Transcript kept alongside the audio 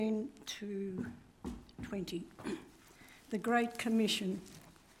11 to 20. The Great Commission.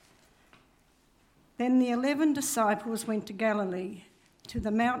 Then the 11 disciples went to Galilee, to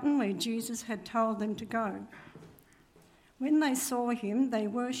the mountain where Jesus had told them to go. When they saw him, they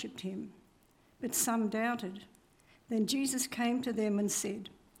worshipped him, but some doubted. Then Jesus came to them and said,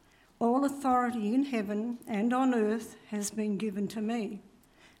 "All authority in heaven and on earth has been given to me.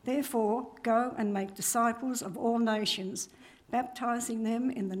 Therefore, go and make disciples of all nations, baptizing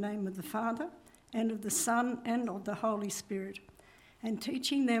them in the name of the Father and of the Son and of the Holy Spirit, and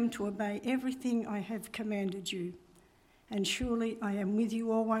teaching them to obey everything I have commanded you. And surely I am with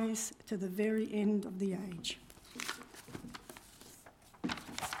you always to the very end of the age."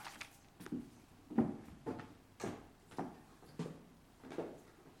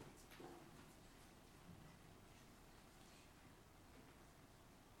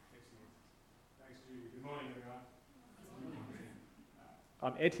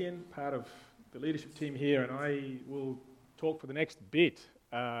 I'm Etienne, part of the leadership team here, and I will talk for the next bit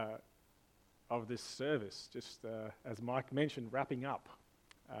of this service, just as Mike mentioned, wrapping up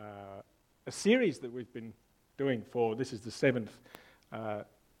a series that we've been doing for, this is the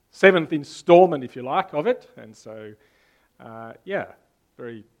seventh installment, if you like, of it, and so,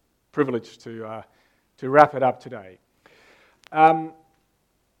 very privileged to wrap it up today.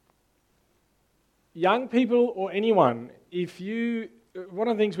 Young people or anyone, one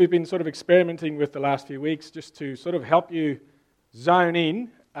of the things we've been sort of experimenting with the last few weeks, just to sort of help you zone in,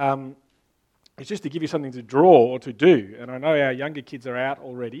 is just to give you something to draw or to do. And I know our younger kids are out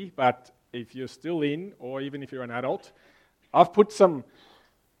already, but if you're still in, or even if you're an adult, I've put some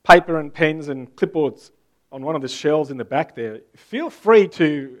paper and pens and clipboards on one of the shelves in the back there. Feel free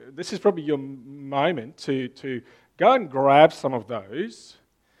to, this is probably your moment, to go and grab some of those.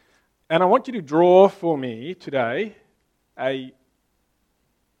 And I want you to draw for me today a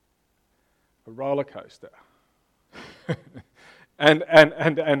roller coaster.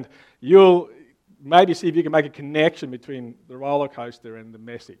 and you'll maybe see if you can make a connection between the roller coaster and the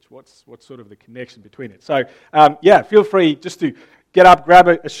message. What's sort of the connection between it? So, feel free just to get up, grab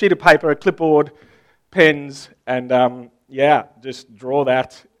a sheet of paper, a clipboard, pens, and just draw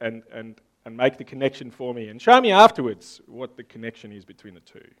that and make the connection for me. And show me afterwards what the connection is between the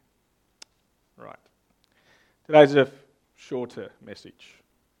two. Right. Today's a shorter message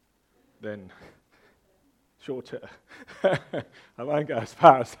than shorter. I won't go as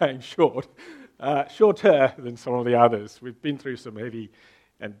far as saying short. Shorter than some of the others. We've been through some heavy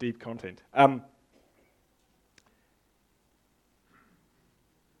and deep content.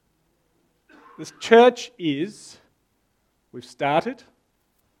 This church we've started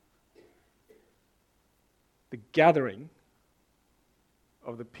the gathering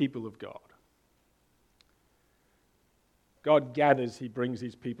of the people of God. God gathers, he brings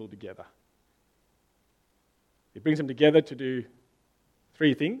his people together. He brings them together to do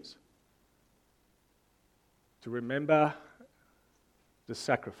three things. To remember the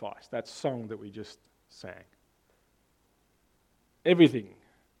sacrifice, that song that we just sang. Everything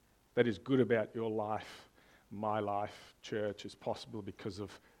that is good about your life, my life, church, is possible because of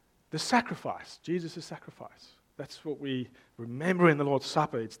the sacrifice, Jesus' sacrifice. That's what we remember in the Lord's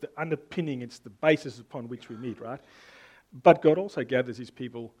Supper. It's the underpinning, it's the basis upon which we meet, right? But God also gathers his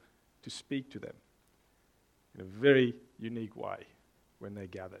people to speak to them in a very unique way when they're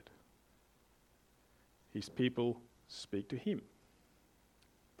gathered. His people speak to him.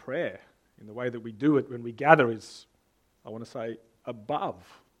 Prayer, in the way that we do it when we gather, is, I want to say, above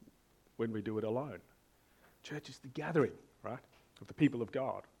when we do it alone. Church is the gathering, right, of the people of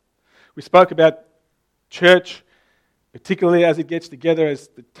God. We spoke about church, particularly as it gets together as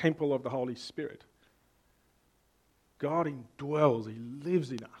the temple of the Holy Spirit. God indwells, he lives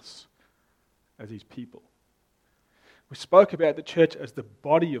in us as his people. We spoke about the church as the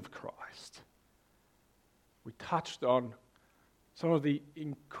body of Christ. We touched on some of the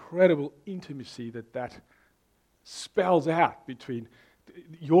incredible intimacy that spells out between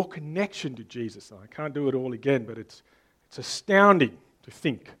your connection to Jesus. I can't do it all again, but it's astounding to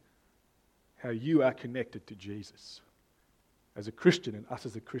think how you are connected to Jesus as a Christian and us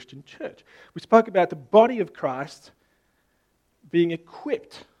as a Christian church. We spoke about the body of Christ being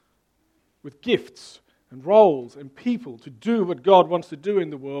equipped with gifts and roles and people to do what God wants to do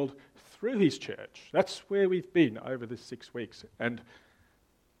in the world through his church. That's where we've been over the 6 weeks. And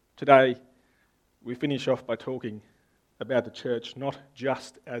today we finish off by talking about the church not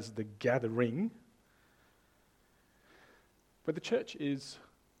just as the gathering, but the church is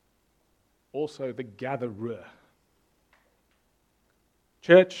also the gatherer.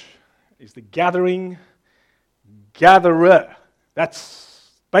 Church is the gathering gatherer.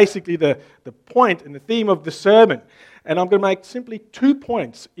 That's basically the point and the theme of the sermon. And I'm going to make simply 2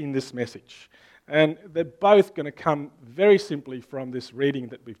 points in this message. And they're both going to come very simply from this reading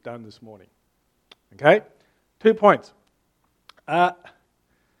that we've done this morning. Okay? 2 points.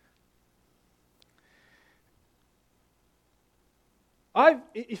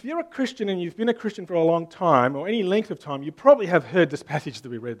 If you're a Christian and you've been a Christian for a long time, or any length of time, you probably have heard this passage that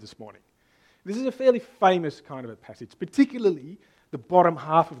we read this morning. This is a fairly famous kind of a passage, particularly the bottom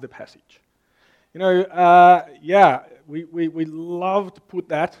half of the passage. You know, we love to put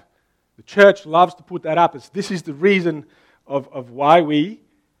that, the church loves to put that up as this is the reason of why we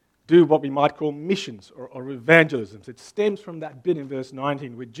do what we might call missions or evangelism. It stems from that bit in verse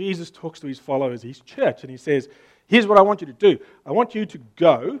 19 where Jesus talks to his followers, his church, and he says, here's what I want you to do. I want you to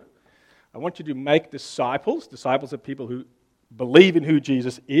go. I want you to make disciples. Disciples are people who believe in who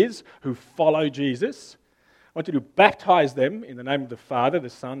Jesus is, who follow Jesus. I want you to baptize them in the name of the Father, the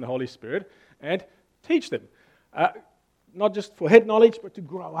Son, the Holy Spirit, and teach them. Not just for head knowledge, but to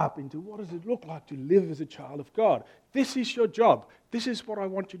grow up into what does it look like to live as a child of God. This is your job. This is what I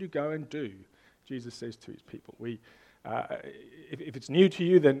want you to go and do, Jesus says to his people. If it's new to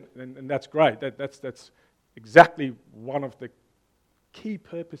you, then that's great. That's exactly one of the key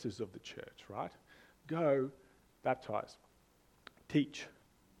purposes of the church, right? Go, baptize, teach.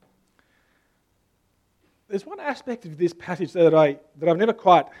 There's one aspect of this passage that I've never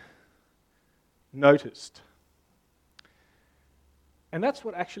quite noticed. And that's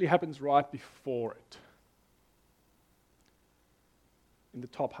what actually happens right before it, in the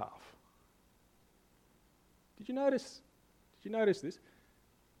top half. Did you notice this?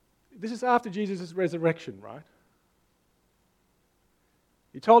 This is after Jesus' resurrection, right?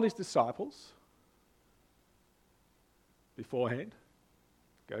 He told his disciples beforehand,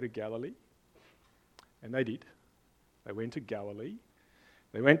 go to Galilee. And they did. They went to Galilee.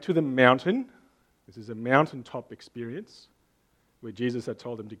 They went to the mountain. This is a mountaintop experience where Jesus had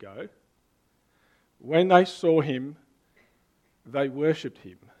told them to go. When they saw him, they worshipped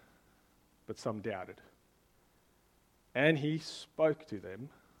him, but some doubted. And he spoke to them.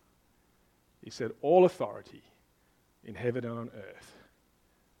 He said, all authority in heaven and on earth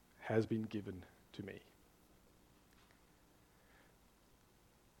has been given to me.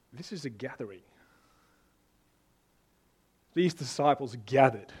 This is a gathering. These disciples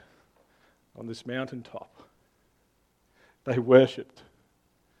gathered on this mountaintop. They worshipped.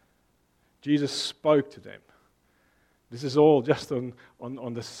 Jesus spoke to them. This is all just on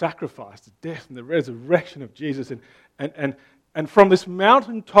the sacrifice, the death and the resurrection of Jesus. And from this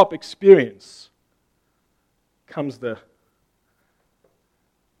mountaintop experience comes the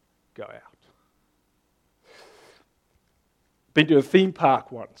go out. Been to a theme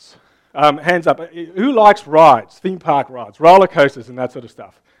park once. Hands up. Who likes rides, theme park rides, roller coasters and that sort of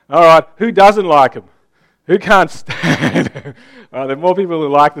stuff? All right. Who doesn't like them? Who can't stand them? There are more people who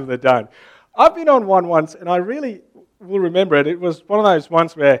like them than don't. I've been on one once, and I really will remember it. It was one of those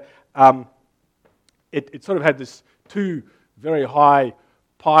ones where it sort of had this 2 very high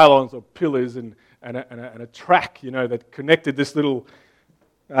pylons or pillars and a track, that connected this little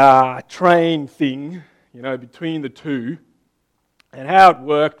train thing, between the 2. And how it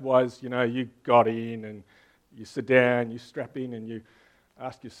worked was, you got in and you sit down, you strap in, and you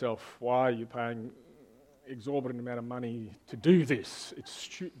ask yourself, why are you paying exorbitant amount of money to do this?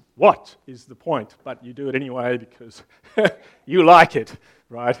 What is the point? But you do it anyway because you like it,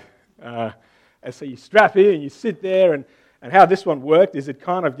 right? And so you strap in and you sit there, and how this one worked is it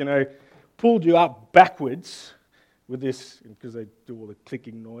kind of, pulled you up backwards with this, because they do all the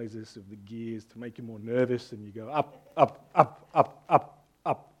clicking noises of the gears to make you more nervous, and you go up, up, up, up, up,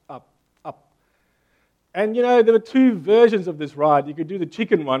 up, up, up. And there were 2 versions of this ride. You could do the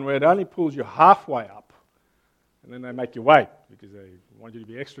chicken one where it only pulls you halfway up, and then they make you wait because they want you to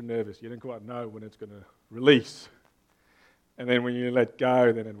be extra nervous. You don't quite know when it's going to release. And then when you let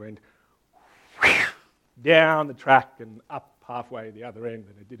go, then it went down the track and up halfway the other end,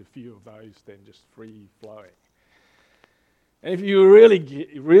 and it did a few of those, then just free flowing. And if you were really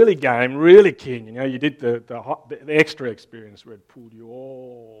game, really keen, you did the extra experience where it pulled you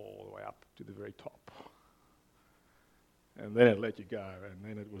all the way up to the very top. And then it let you go, and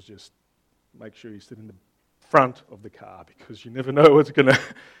then it was just make sure you sit in the front of the car because you never know what's going to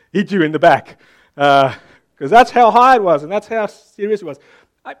hit you in the back. Because that's how high it was, and that's how serious it was.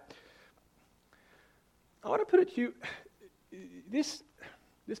 I want to put it to you, this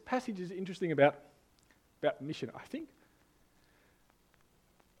passage is interesting about mission. I think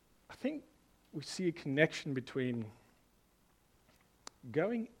we see a connection between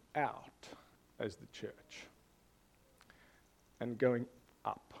going out as the church and going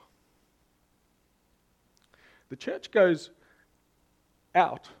up. The church goes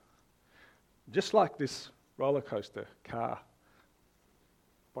out just like this roller coaster car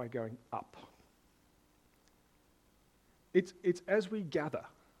by going up. It's as we gather.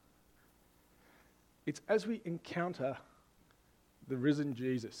 It's as we encounter the risen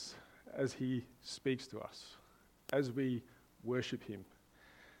Jesus, as he speaks to us, as we worship him,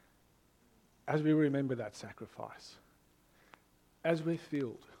 as we remember that sacrifice, as we're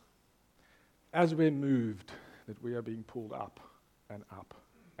filled, as we're moved, that we are being pulled up and up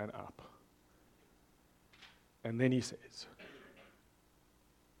and up. And then he says,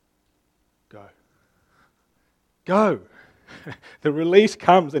 go. Go. The release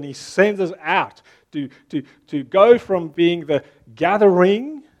comes and he sends us out to go from being the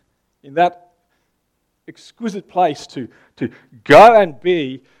gathering in that exquisite place to go and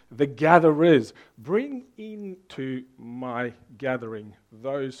be the gatherers. Bring into my gathering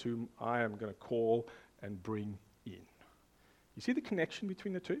those whom I am going to call and bring in. You see the connection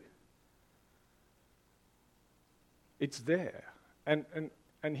between the two? It's there. And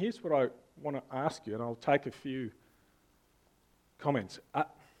here's what I want to ask you, and I'll take a few comments.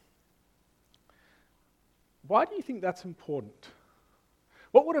 Why do you think that's important?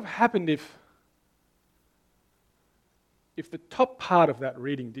 What would have happened if the top part of that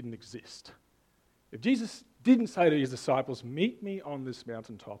reading didn't exist? If Jesus didn't say to his disciples, meet me on this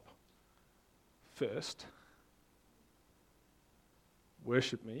mountaintop first,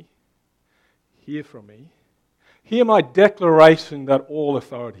 worship me, hear from me, hear my declaration that all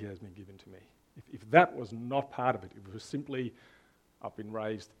authority has been given to me. If that was not part of it, if it was simply, I've been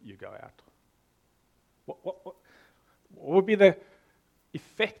raised, you go out. What would be the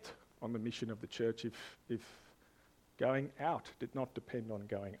effect on the mission of the church if going out did not depend on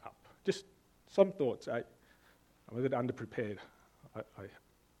going up? Just some thoughts. I'm a bit underprepared.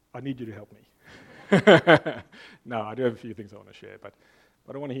 I need you to help me. No, I do have a few things I want to share, but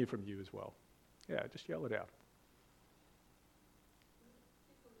I want to hear from you as well. Yeah, just yell it out.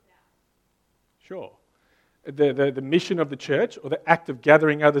 Sure. The mission of the church or the act of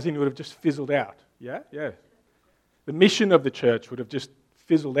gathering others in would have just fizzled out. Yeah? Yeah. The mission of the church would have just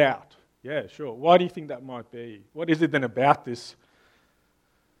fizzled out. Yeah, sure. Why do you think that might be? What is it then about this?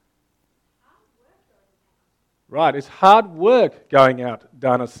 Right, it's hard work going out,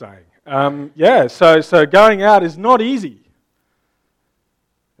 Dana's saying. So going out is not easy.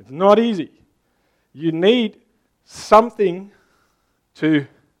 It's not easy. You need something to,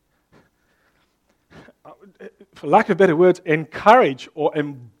 for lack of better words, encourage or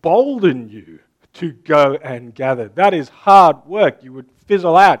embolden you to go and gather. That is hard work. You would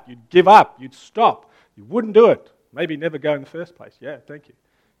fizzle out. You'd give up. You'd stop. You wouldn't do it. Maybe never go in the first place. Yeah, thank you.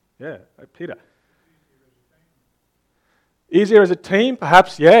 Yeah, Peter. Easier as a team,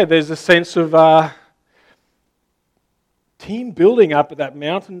 perhaps, yeah. There's a sense of team building up at that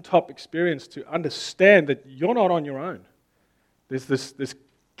mountaintop experience to understand that you're not on your own. There's this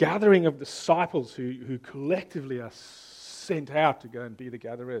gathering of disciples who collectively are sent out to go and be the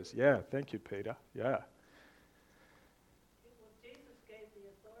gatherers. Yeah, thank you, Peter. Yeah. Well, Jesus gave the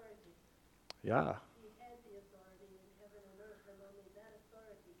authority. Yeah. He had the authority in heaven and earth, and only that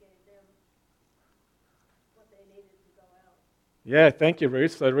authority gave them what they needed to go out. Yeah, thank you,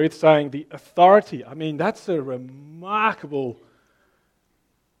 Ruth. So Ruth's saying the authority. I mean, that's a remarkable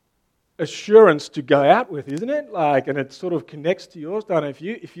assurance to go out with, isn't it? And it sort of connects to yours, Dana. If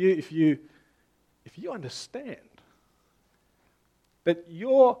you understand that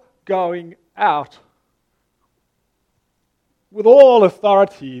you're going out with all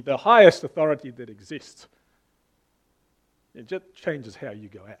authority, the highest authority that exists, it just changes how you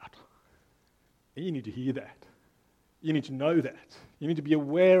go out. And you need to hear that. You need to know that. You need to be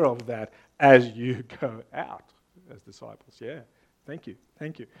aware of that as you go out as disciples. Yeah, thank you.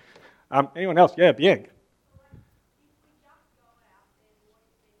 Anyone else? Yeah, Bianc.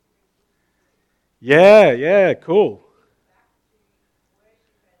 Yeah, cool.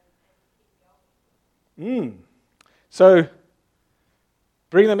 So,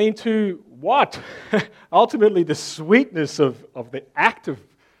 bring them into what? Ultimately, the sweetness of the act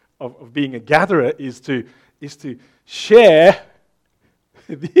of being a gatherer is to share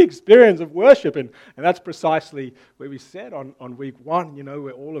the experience of worship. And that's precisely where we said on week 1,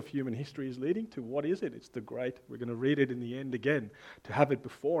 where all of human history is leading to. What is it? It's the great, we're going to read it in the end again, to have it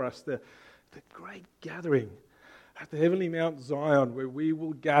before us, the great gathering at the heavenly Mount Zion, where we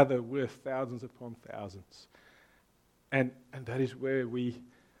will gather with thousands upon thousands. And that is where we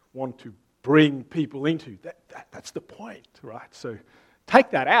want to bring people into. That's the point, right? So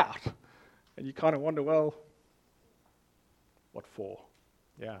take that out, and you kind of wonder, well, what for?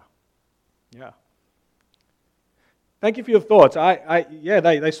 Yeah. Yeah. Thank you for your thoughts.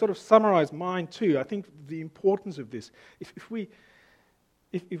 They sort of summarize mine too. I think the importance of this. If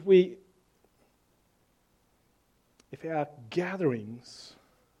our gatherings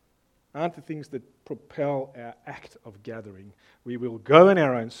aren't the things that propel our act of gathering, we will go in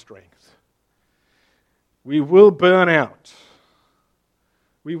our own strength. We will burn out.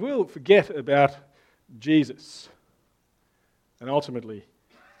 We will forget about Jesus. And ultimately,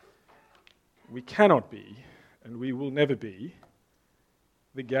 we cannot be, and we will never be,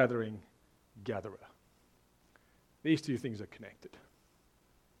 the gathering gatherer. These two things are connected.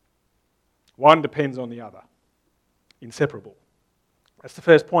 One depends on the other. Inseparable. That's the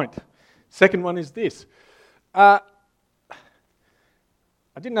first point. Second one is this. I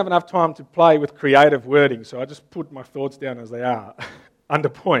didn't have enough time to play with creative wording, so I just put my thoughts down as they are, under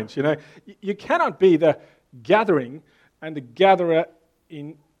points. You know, you cannot be the gathering and the gatherer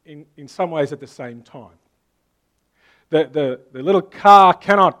in some ways at the same time. The little car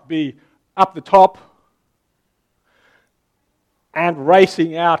cannot be up the top and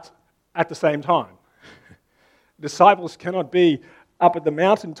racing out at the same time. Disciples cannot be up at the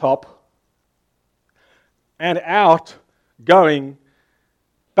mountaintop and out going,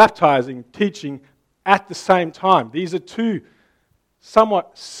 baptizing, teaching at the same time. These are two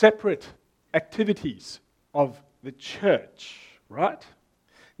somewhat separate activities of the church, right?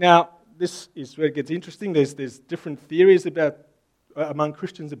 Now, this is where it gets interesting. There's different theories among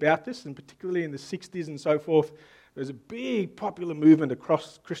Christians about this, and particularly in the 60s and so forth. There's a big popular movement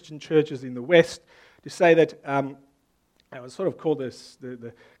across Christian churches in the West to say that it was sort of called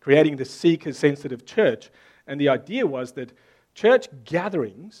the creating the seeker-sensitive church. And the idea was that church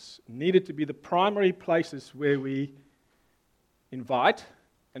gatherings needed to be the primary places where we invite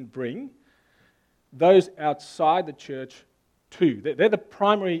and bring those outside the church too. They're the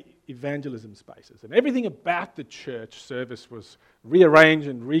primary evangelism spaces. And everything about the church service was rearranged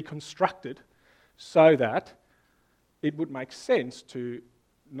and reconstructed so that it would make sense to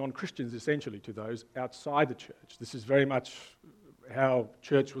non-Christians, essentially, to those outside the church. This is very much how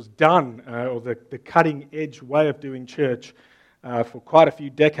church was done, or the cutting-edge way of doing church for quite a few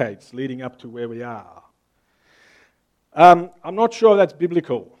decades leading up to where we are. I'm not sure that's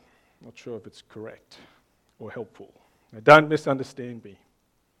biblical. I'm not sure if it's correct or helpful. Now, don't misunderstand me.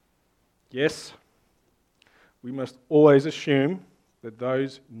 Yes, we must always assume that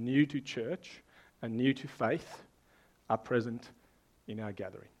those new to church and new to faith are present in our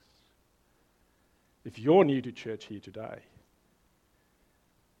gatherings. If you're new to church here today,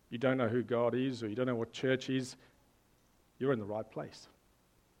 you don't know who God is or you don't know what church is, you're in the right place.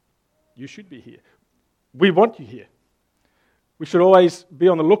 You should be here. We want you here. We should always be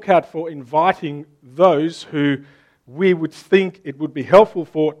on the lookout for inviting those who we would think it would be helpful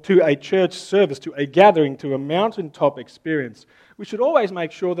for to a church service, to a gathering, to a mountaintop experience. We should always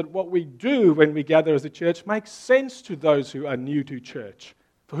make sure that what we do when we gather as a church makes sense to those who are new to church,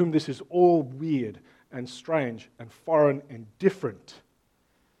 for whom this is all weird and strange and foreign and different.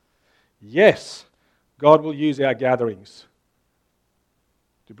 Yes, God will use our gatherings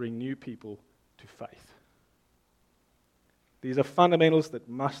to bring new people to faith. These are fundamentals that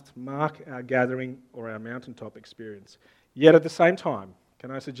must mark our gathering or our mountaintop experience. Yet at the same time, can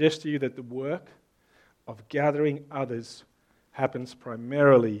I suggest to you that the work of gathering others happens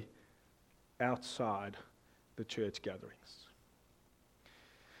primarily outside the church gatherings.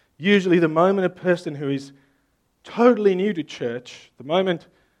 Usually the moment a person who is totally new to church, the moment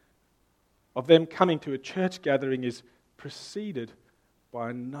of them coming to a church gathering is preceded by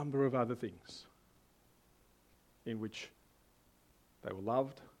a number of other things in which they were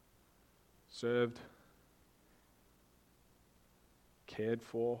loved, served, cared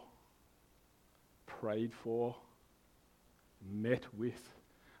for, prayed for, met with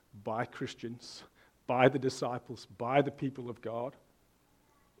by Christians, by the disciples, by the people of God,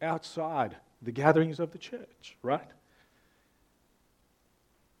 outside the gatherings of the church, right?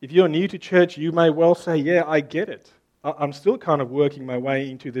 If you're new to church, you may well say, yeah, I get it. I'm still kind of working my way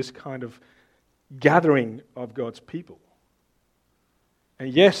into this kind of gathering of God's people.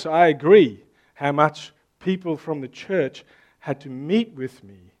 And yes, I agree how much people from the church had to meet with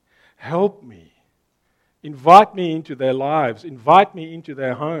me, help me, invite me into their lives, invite me into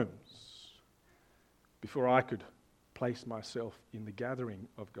their homes before I could place myself in the gathering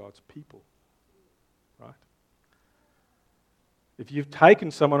of God's people. Right? If you've taken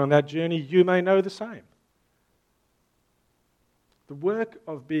someone on that journey, you may know the same. The work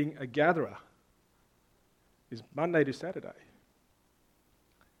of being a gatherer is Monday to Saturday.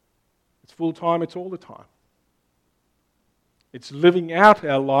 It's full time, it's all the time. It's living out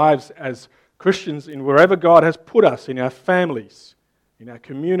our lives as Christians in wherever God has put us, in our families, in our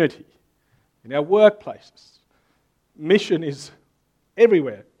community, in our workplaces. Mission is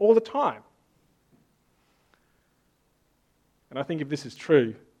everywhere, all the time. And I think if this is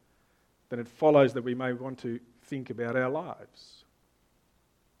true, then it follows that we may want to think about our lives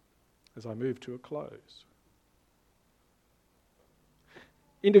as I move to a close.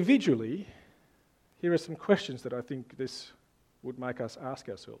 Individually, here are some questions that I think this would make us ask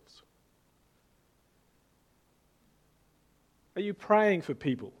ourselves. Are you praying for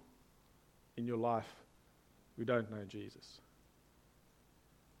people in your life who don't know Jesus?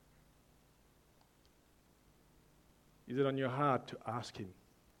 Is it on your heart to ask him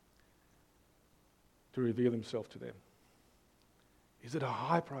to reveal himself to them? Is it a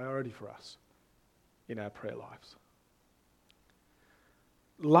high priority for us in our prayer lives?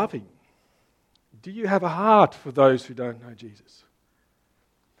 Loving. Do you have a heart for those who don't know Jesus?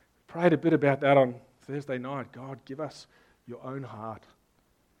 We prayed a bit about that on Thursday night. God, give us your own heart.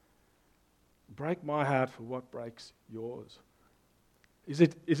 Break my heart for what breaks yours. Is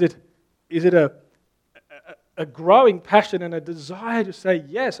it a growing passion and a desire to say,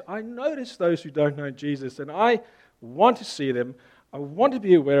 yes, I notice those who don't know Jesus and I want to see them, I want to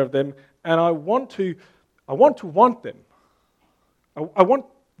be aware of them, and I want to want them. I want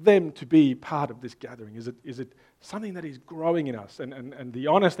them to be part of this gathering. Is it something that is growing in us? And the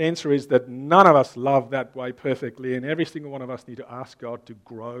honest answer is that none of us love that way perfectly, and every single one of us need to ask God to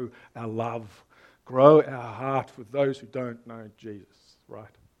grow our love, grow our heart for those who don't know Jesus, right?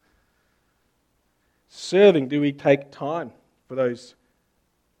 Serving, do we take time for those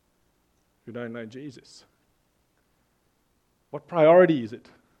who don't know Jesus? What priority is it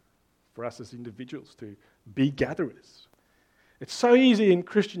for us as individuals to be gatherers? It's so easy in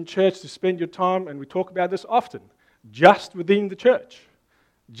Christian church to spend your time, and we talk about this often, just within the church,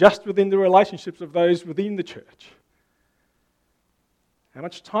 just within the relationships of those within the church. How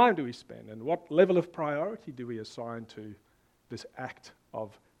much time do we spend, and what level of priority do we assign to this act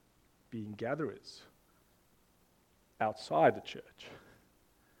of being gatherers outside the church,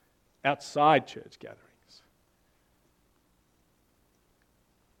 outside church gatherings?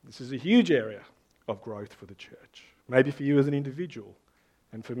 This is a huge area of growth for the church. Maybe for you as an individual,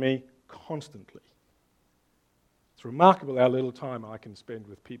 and for me, constantly. It's remarkable how little time I can spend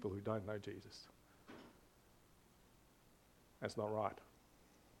with people who don't know Jesus. That's not right.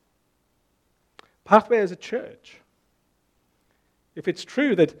 Pathway as a church. If it's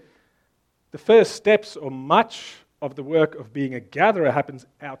true that the first steps or much of the work of being a gatherer happens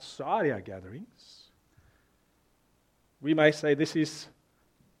outside our gatherings, we may say this is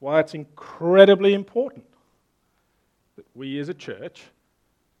why it's incredibly important that we as a church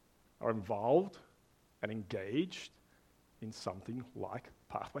are involved and engaged in something like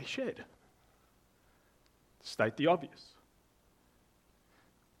Pathway Shed. To state the obvious.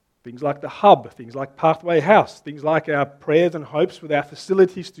 Things like the hub, things like Pathway House, things like our prayers and hopes with our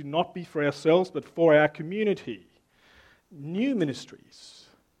facilities to not be for ourselves but for our community. New ministries.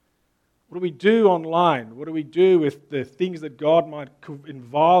 What do we do online? What do we do with the things that God might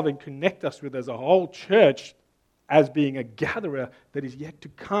involve and connect us with as a whole church as being a gatherer that is yet to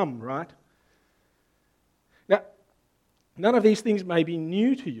come, right? Now, none of these things may be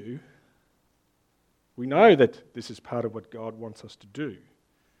new to you. We know that this is part of what God wants us to do.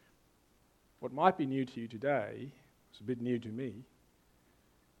 What might be new to you today, it's a bit new to me,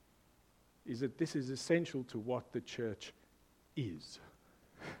 is that this is essential to what the church is.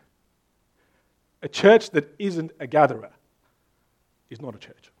 A church that isn't a gatherer is not a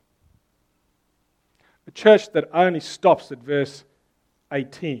church. A church that only stops at verse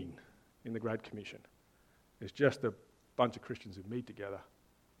 18 in the Great Commission is just a bunch of Christians who meet together.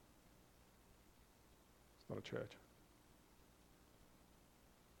 It's not a church.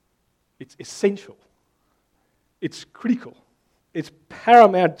 It's essential. It's critical. It's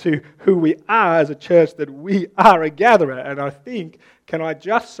paramount to who we are as a church that we are a gatherer. And I think, can I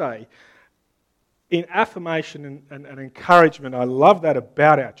just say, in affirmation and encouragement, I love that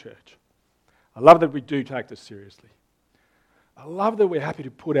about our church. I love that we do take this seriously. I love that we're happy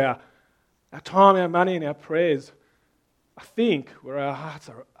to put our time, our money, and our prayers, I think, where our hearts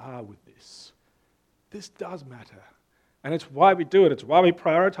are with this. This does matter. And it's why we do it. It's why we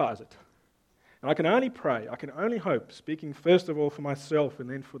prioritize it. And I can only pray, I can only hope, speaking first of all for myself and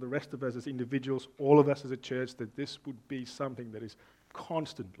then for the rest of us as individuals, all of us as a church, that this would be something that is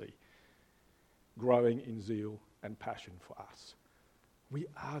constantly growing in zeal and passion for us. We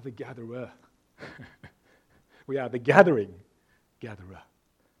are the gatherer. We are the gathering gatherer.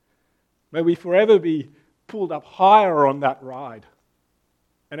 May we forever be pulled up higher on that ride,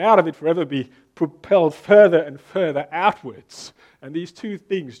 and out of it forever be propelled further and further outwards. And these two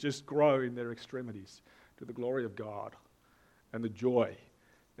things just grow in their extremities to the glory of God and the joy,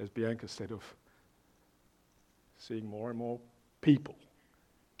 as Bianca said, of seeing more and more people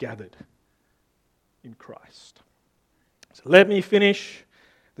gathered in Christ. So let me finish.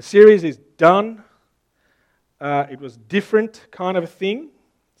 The series is done. It was different kind of a thing.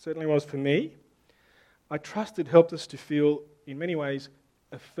 It certainly was for me. I trust it helped us to feel, in many ways,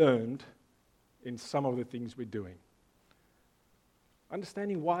 affirmed in some of the things we're doing.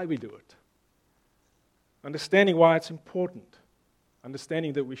 Understanding why we do it. Understanding why it's important.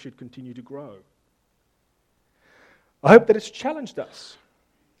 Understanding that we should continue to grow. I hope that it's challenged us.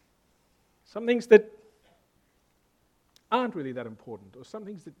 Some things that aren't really that important, or some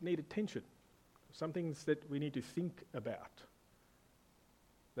things that need attention, some things that we need to think about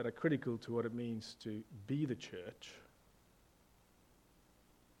that are critical to what it means to be the church,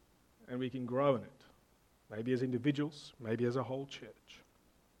 and we can grow in it, maybe as individuals, maybe as a whole church.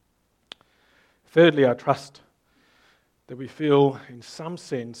 Thirdly, I trust that we feel, in some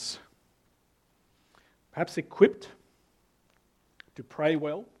sense, perhaps equipped to pray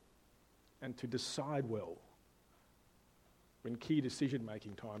well and to decide well when key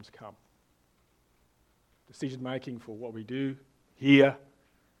decision-making times come. Decision-making for what we do here,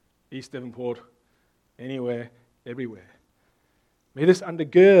 East Devonport, anywhere, everywhere. May this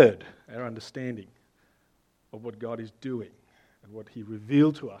undergird our understanding of what God is doing and what He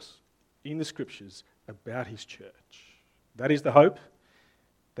revealed to us in the Scriptures about His church. That is the hope.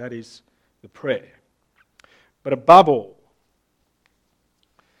 That is the prayer. But above all,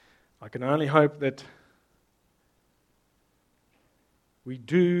 I can only hope that we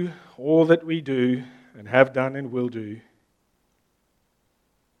do all that we do and have done and will do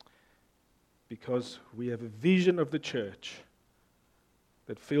because we have a vision of the church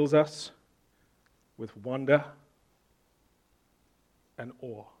that fills us with wonder and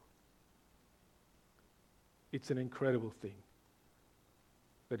awe. It's an incredible thing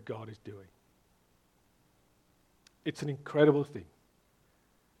that God is doing. It's an incredible thing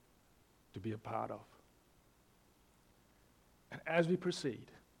to be a part of. And as we proceed,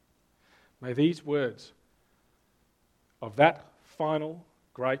 may these words of that final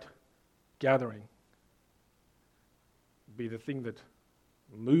great gathering be the thing that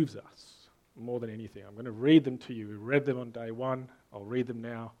moves us more than anything. I'm going to read them to you. We read them on day one. I'll read them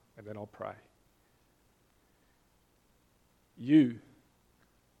now, and then I'll pray. You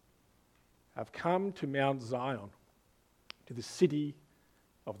have come to Mount Zion, to the city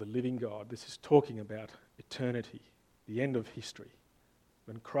of the living God. This is talking about eternity, the end of history,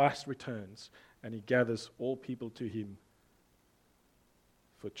 when Christ returns and He gathers all people to Him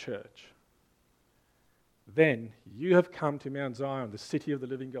for church. Then you have come to Mount Zion, the city of the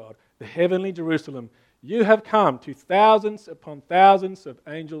living God, the heavenly Jerusalem. You have come to thousands upon thousands of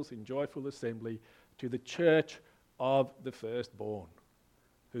angels in joyful assembly, to the church of the firstborn,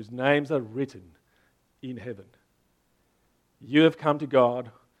 whose names are written in heaven. You have come to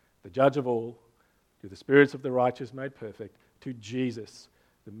God, the judge of all, to the spirits of the righteous made perfect, to Jesus,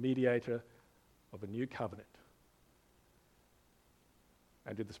 the mediator of a new covenant,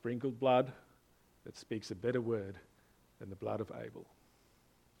 and to the sprinkled blood that speaks a better word than the blood of Abel.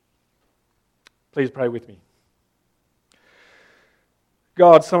 Please pray with me.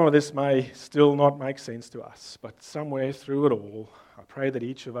 God, some of this may still not make sense to us, but somewhere through it all, I pray that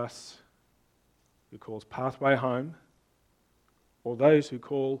each of us who calls Pathway home, or those who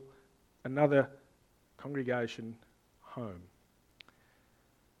call another congregation home,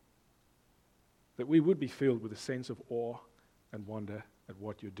 that we would be filled with a sense of awe and wonder at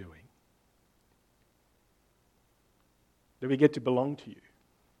what you're doing. That we get to belong to you.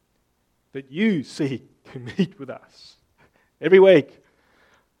 That you seek to meet with us every week,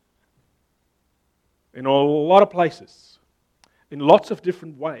 in a lot of places, in lots of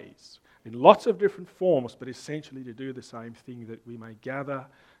different ways, in lots of different forms, but essentially to do the same thing, that we may gather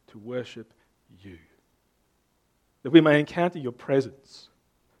to worship you. That we may encounter your presence.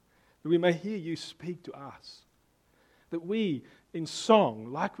 That we may hear you speak to us. That we, in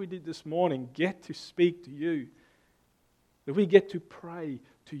song, like we did this morning, get to speak to you. That we get to pray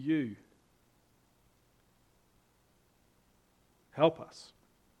to you. Help us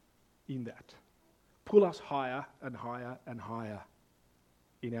in that. Pull us higher and higher and higher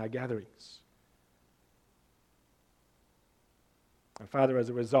in our gatherings. And Father, as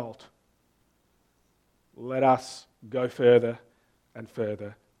a result, let us go further and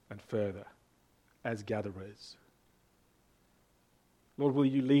further and further as gatherers. Lord, will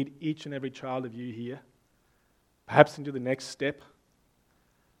you lead each and every child of you here perhaps into the next step,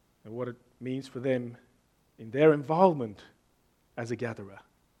 and what it means for them in their involvement as a gatherer.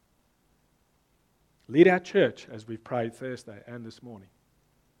 Lead our church as we've prayed Thursday and this morning,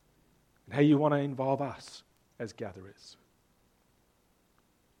 and how you want to involve us as gatherers.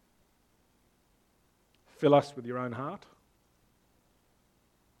 Fill us with your own heart.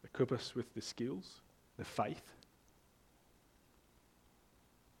 Equip us with the skills, the faith.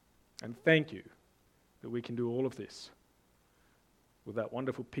 And thank you that we can do all of this with that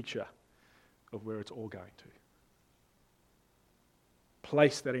wonderful picture of where it's all going to.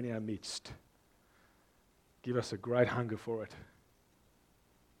 Place that in our midst. Give us a great hunger for it.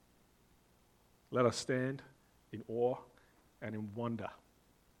 Let us stand in awe and in wonder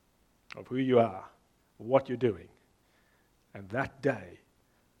of who you are, what you're doing, and that day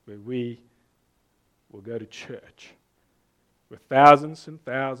where we will go to church with thousands and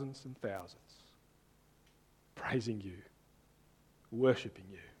thousands and thousands praising you, worshipping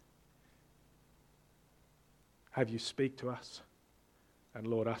you. Have you speak to us, and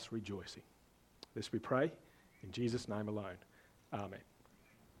Lord, us rejoicing. This we pray in Jesus' name alone. Amen.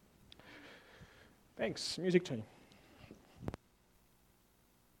 Thanks, music team.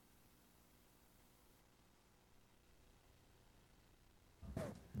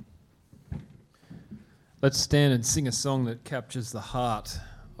 Let's stand and sing a song that captures the heart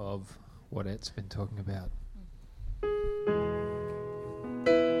of what Ed's been talking about.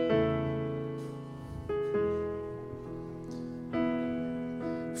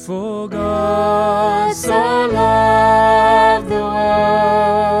 For God so loved the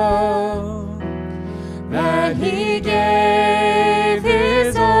world that he gave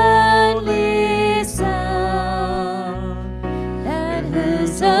his only Son, that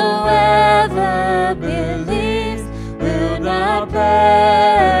whosoever believes will not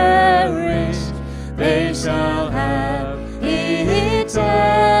perish, they shall have eternal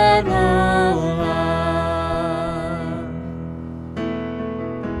life.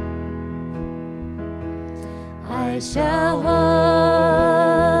 I shall hold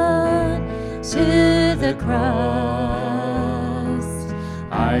to the cross.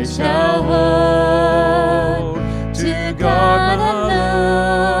 I shall hold to God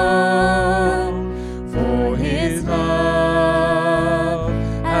alone, for his love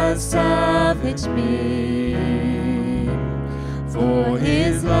has savaged me, for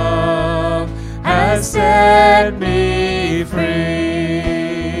his love has set me free.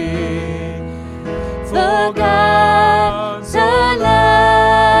 For God so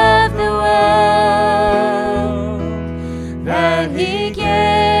loved the world that he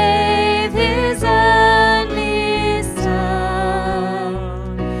gave his only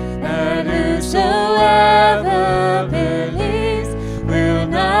Son, that whosoever believes will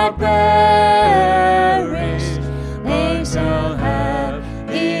not perish, they shall have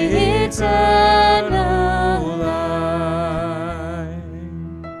eternal